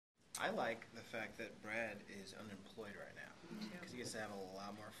like the fact that Brad is unemployed right now because he gets to have a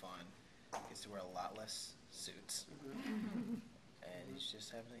lot more fun. He gets to wear a lot less suits, and he's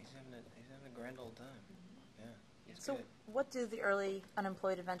just having a grand old time. Yeah. So, what do the early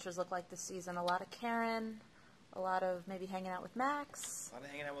unemployed adventures look like this season? A lot of Karen, a lot of maybe hanging out with Max. A lot of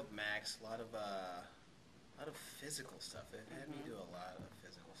hanging out with Max. A lot of physical stuff. They've had me do a lot of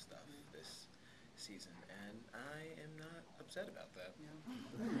physical stuff this season, and I am not upset about that.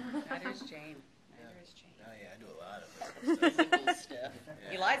 No. That is Jane. That is Jane. Oh yeah, I do a lot of physical stuff.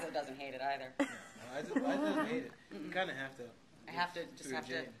 Yeah. Eliza doesn't hate it either. Yeah, Eliza doesn't hate it. You kind of have to. I have to just have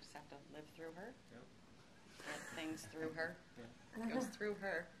to live through her. Yep. Get things through her. Yeah. It goes through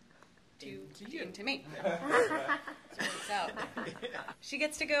her to me. Yeah. So it works out. She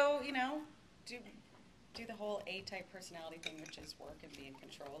gets to go, do the whole A-type personality thing, which is work and be in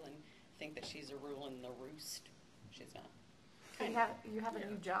control and think that she's a rule in the roost. She's not. So you have a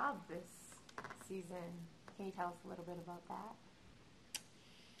new job this season. Can you tell us a little bit about that?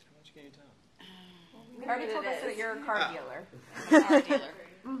 How much can you tell? We already told us that you're a car dealer. A car dealer.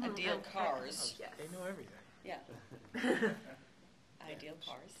 I deal cars. Yes. They know everything. Yeah. I deal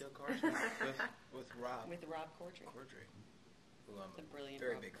cars. Deal cars with Rob. With Rob Cordry. Who I'm a brilliant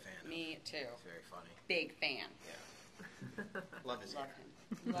very Rob. big fan of. Me too. He's very funny. Big fan. Yeah. Love his Love hair.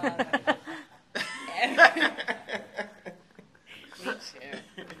 him. Love him. Me too.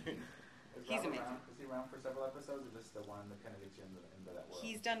 He's amazing. Is he around for several episodes, or just the one that kind of gets you into that world?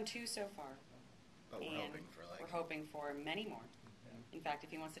 He's done 2 so far. But we're hoping for many more. In fact,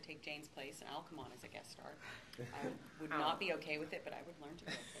 if he wants to take Jane's place, and I'll come on as a guest star, I would not be okay with it, but I would learn to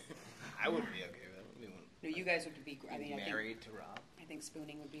be okay with it. I wouldn't be okay with it. No, you guys would be. I mean, married to Rob. I think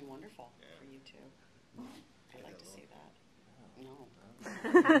spooning would be wonderful for you too. I'd like to see that. No.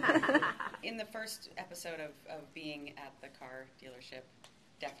 In the first episode of being at the car dealership,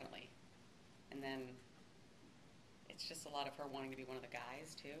 definitely. And then it's just a lot of her wanting to be one of the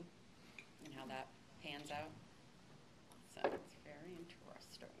guys too, and how that pans out. So it's very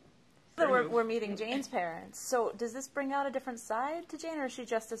interesting. So we're meeting Jane's parents. So does this bring out a different side to Jane, or is she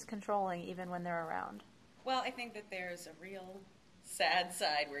just as controlling even when they're around? Well, I think that there's a real sad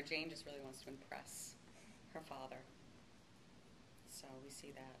side where Jane just really wants to impress her father. So we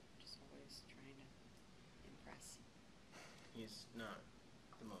see that, just always trying to impress. He's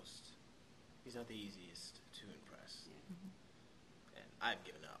not the easiest to impress. Yeah. And I've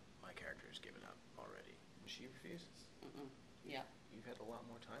given up. My character has given up already. She refuses. Yeah. You've had a lot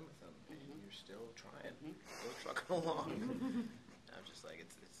more time with them, and you're still trying, still trucking along. I'm just like,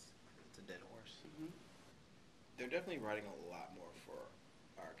 it's a dead horse. They're definitely writing a lot more for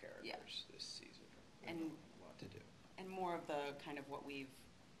our characters this season. And a lot to do. And more of the kind of what we've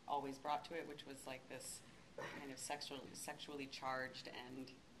always brought to it, which was like this kind of sexually charged and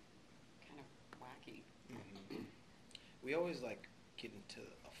kind of wacky. We always get into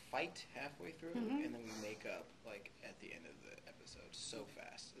a fight halfway through, and then we make up at the end of the episode so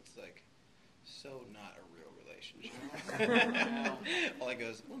fast. It's so not a real relationship. All I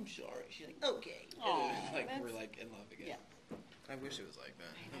goes, I'm sorry. She's like, okay. And then, we're in love again. Yeah. I wish it was like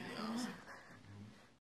that. That'd be awesome.